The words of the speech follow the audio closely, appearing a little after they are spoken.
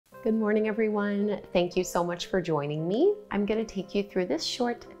Good morning, everyone. Thank you so much for joining me. I'm going to take you through this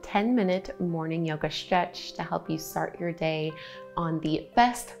short 10-minute morning yoga stretch to help you start your day on the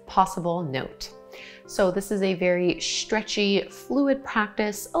best possible note. So this is a very stretchy, fluid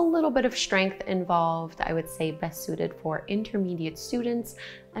practice, a little bit of strength involved. I would say best suited for intermediate students,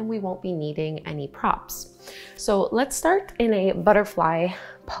 and we won't be needing any props. So let's start in a butterfly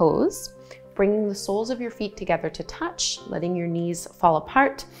pose, bringing the soles of your feet together to touch, letting your knees fall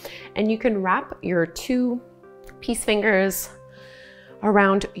apart. And you can wrap your two peace fingers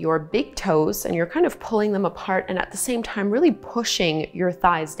around your big toes, and you're kind of pulling them apart and at the same time really pushing your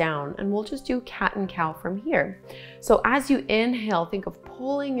thighs down. And we'll just do cat and cow from here. So as you inhale, think of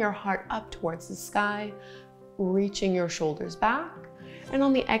pulling your heart up towards the sky, reaching your shoulders back. And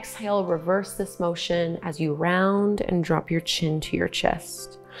on the exhale, reverse this motion as you round and drop your chin to your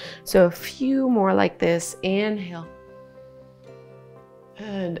chest. So a few more like this. Inhale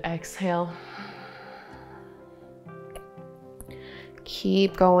and exhale.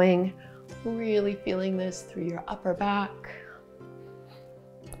 Keep going, really feeling this through your upper back.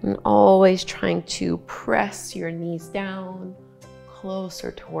 And always trying to press your knees down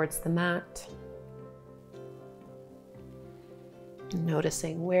closer towards the mat.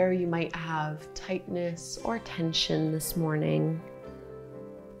 Noticing where you might have tightness or tension this morning.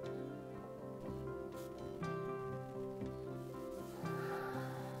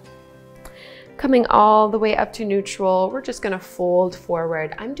 Coming all the way up to neutral, we're just gonna fold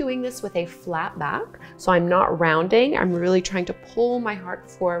forward. I'm doing this with a flat back, so I'm not rounding. I'm really trying to pull my heart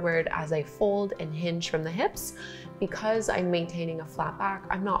forward as I fold and hinge from the hips. Because I'm maintaining a flat back,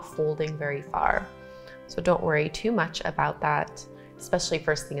 I'm not folding very far. So don't worry too much about that, especially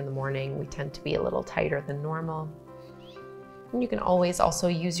first thing in the morning. We tend to be a little tighter than normal. And you can always also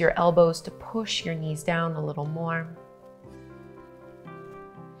use your elbows to push your knees down a little more.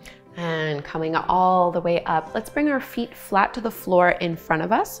 And coming all the way up, let's bring our feet flat to the floor in front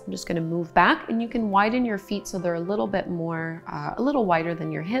of us. I'm just going to move back, and you can widen your feet so they're a little bit more, a little wider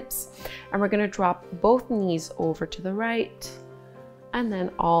than your hips. And we're going to drop both knees over to the right and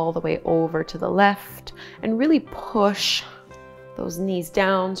then all the way over to the left, and really push those knees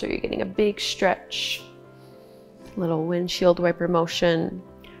down so you're getting a big stretch. Little windshield wiper motion.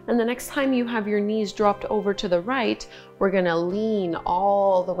 And the next time you have your knees dropped over to the right, we're gonna lean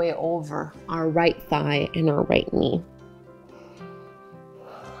all the way over our right thigh and our right knee.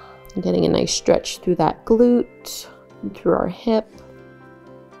 Getting a nice stretch through that glute, and through our hip.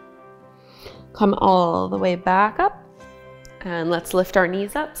 Come all the way back up, and let's lift our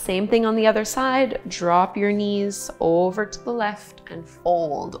knees up. Same thing on the other side. Drop your knees over to the left and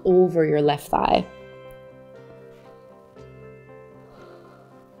fold over your left thigh.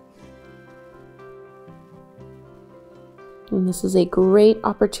 And this is a great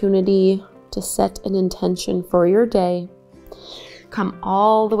opportunity to set an intention for your day. Come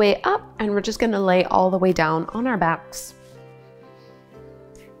all the way up, and we're just going to lay all the way down on our backs.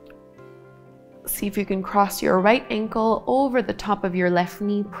 See if you can cross your right ankle over the top of your left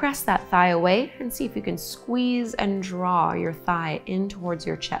knee. Press that thigh away and see if you can squeeze and draw your thigh in towards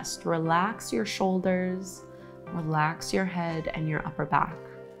your chest. Relax your shoulders, relax your head and your upper back.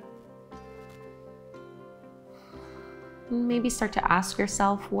 Maybe start to ask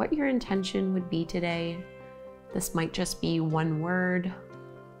yourself what your intention would be today. This might just be one word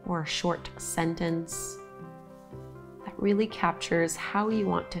or a short sentence that really captures how you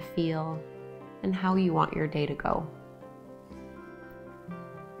want to feel and how you want your day to go.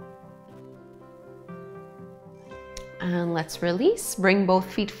 And let's release. Bring both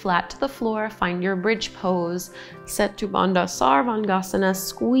feet flat to the floor. Find your bridge pose. Setu Bandha Sarvangasana.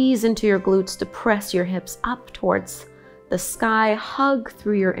 Squeeze into your glutes to press your hips up towards the sky. Hug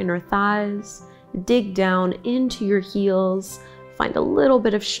through your inner thighs, dig down into your heels, find a little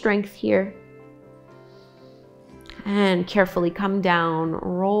bit of strength here. And carefully come down,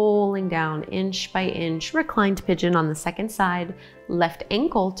 rolling down inch by inch, reclined pigeon on the second side, left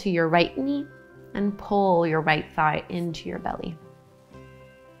ankle to your right knee, and pull your right thigh into your belly.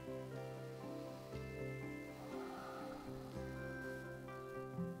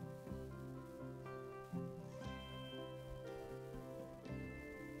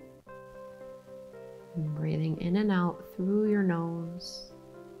 Breathing in and out through your nose.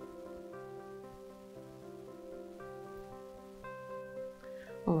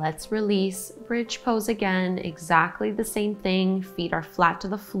 Let's release. Bridge pose again, exactly the same thing. Feet are flat to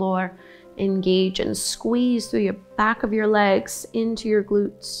the floor. Engage and squeeze through your back of your legs into your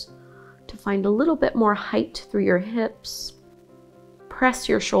glutes to find a little bit more height through your hips. Press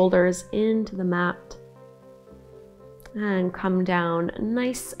your shoulders into the mat. And come down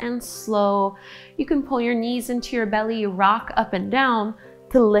nice and slow. You can pull your knees into your belly, rock up and down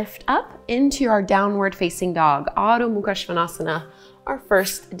to lift up into our downward facing dog, Adho Mukha Svanasana. Our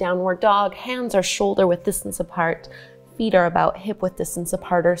first downward dog. Hands are shoulder width distance apart. Feet are about hip width distance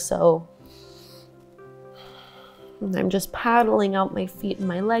apart or so. And I'm just paddling out my feet and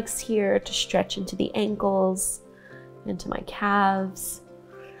my legs here to stretch into the ankles, into my calves.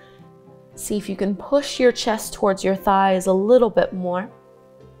 See if you can push your chest towards your thighs a little bit more.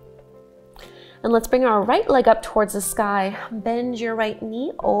 And let's bring our right leg up towards the sky. Bend your right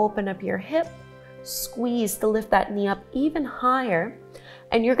knee, open up your hip, squeeze to lift that knee up even higher.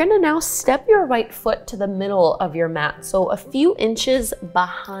 And you're gonna now step your right foot to the middle of your mat. So a few inches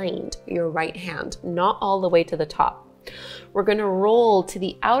behind your right hand, not all the way to the top. We're gonna roll to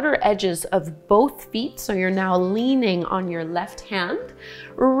the outer edges of both feet. So you're now leaning on your left hand.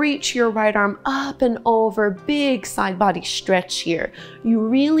 Reach your right arm up and over, big side body stretch here. You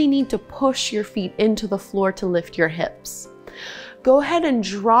really need to push your feet into the floor to lift your hips. Go ahead and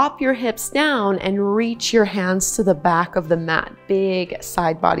drop your hips down and reach your hands to the back of the mat. Big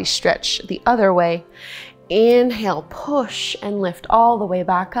side body stretch the other way. Inhale, push and lift all the way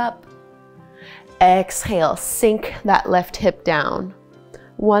back up. Exhale, sink that left hip down.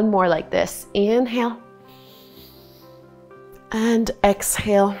 One more like this. Inhale. And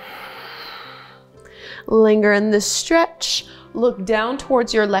exhale. Linger in this stretch. Look down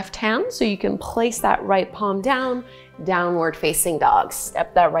towards your left hand so you can place that right palm down. Downward facing dog.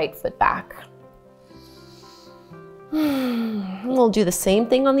 Step that right foot back. We'll do the same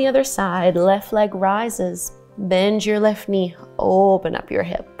thing on the other side. Left leg rises. Bend your left knee. Open up your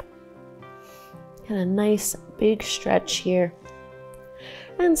hip. And a nice big stretch here.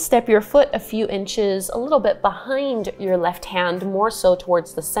 And step your foot a few inches, a little bit behind your left hand, more so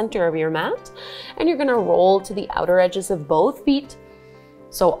towards the center of your mat. And you're gonna roll to the outer edges of both feet.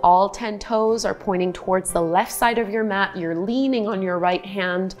 So all 10 toes are pointing towards the left side of your mat. You're leaning on your right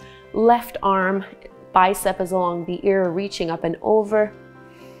hand, left arm, bicep is along the ear, reaching up and over.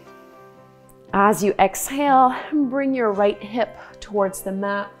 As you exhale, bring your right hip towards the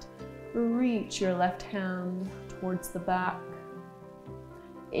mat. Reach your left hand towards the back.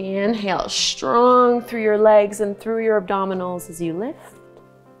 Inhale, strong through your legs and through your abdominals as you lift.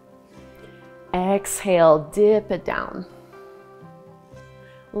 Exhale, dip it down.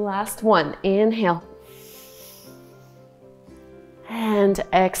 Last one, inhale. And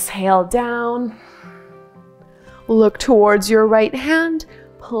exhale down. Look towards your right hand.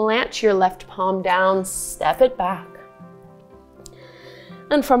 Plant your left palm down, step it back.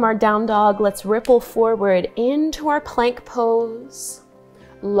 And from our down dog, let's ripple forward into our plank pose.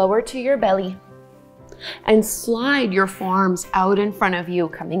 Lower to your belly. And slide your forearms out in front of you,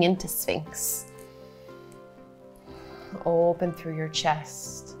 coming into Sphinx. Open through your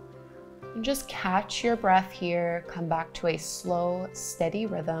chest. And just catch your breath here. Come back to a slow, steady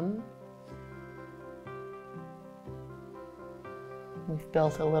rhythm. We've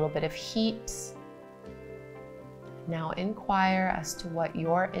built a little bit of heat. Now inquire as to what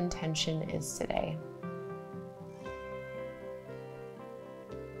your intention is today.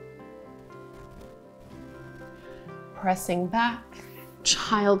 Pressing back,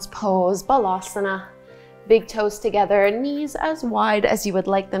 child's pose, balasana. Big toes together, knees as wide as you would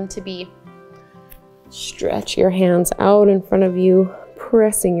like them to be. Stretch your hands out in front of you,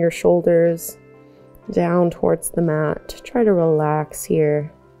 pressing your shoulders down towards the mat. Try to relax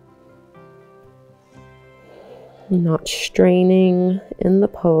here. Not straining in the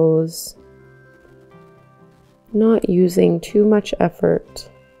pose, not using too much effort.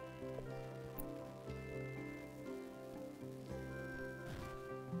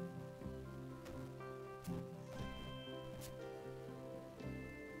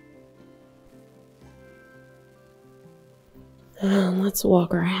 And let's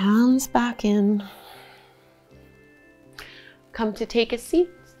walk our hands back in. Come to take a seat.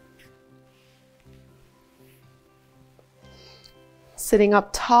 Sitting up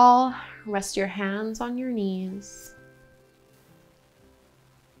tall, rest your hands on your knees.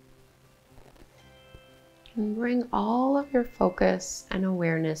 And bring all of your focus and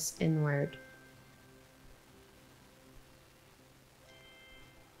awareness inward.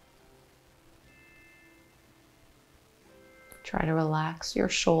 Try to relax your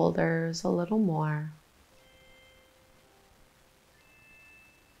shoulders a little more.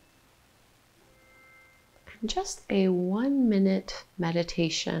 Just a 1-minute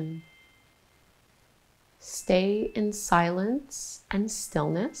meditation. Stay in silence and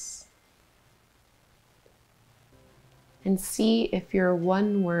stillness. And see if your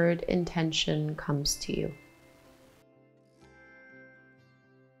one-word intention comes to you.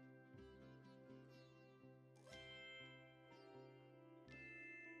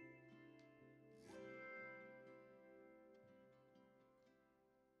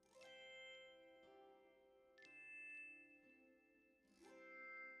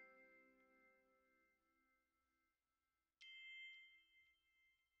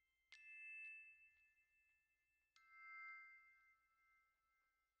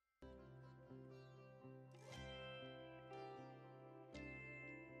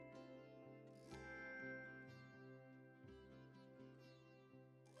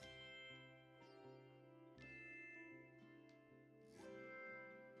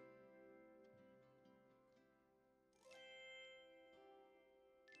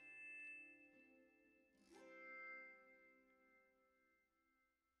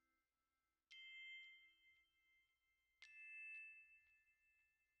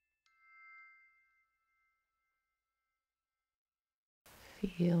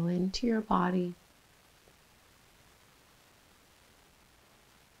 Feel into your body.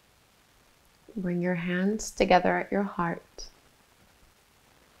 Bring your hands together at your heart.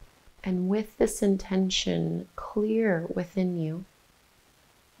 And with this intention clear within you,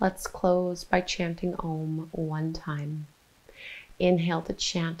 let's close by chanting Om one time. Inhale to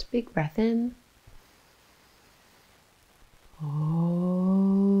chant, big breath in.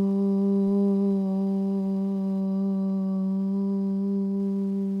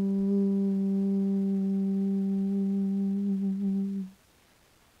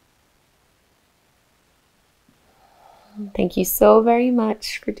 Thank you so very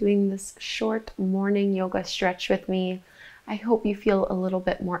much for doing this short morning yoga stretch with me. I hope you feel a little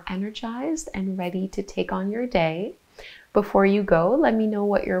bit more energized and ready to take on your day. Before you go, let me know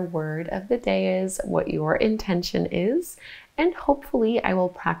what your word of the day is, what your intention is, and hopefully I will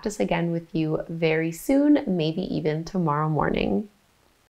practice again with you very soon, maybe even tomorrow morning.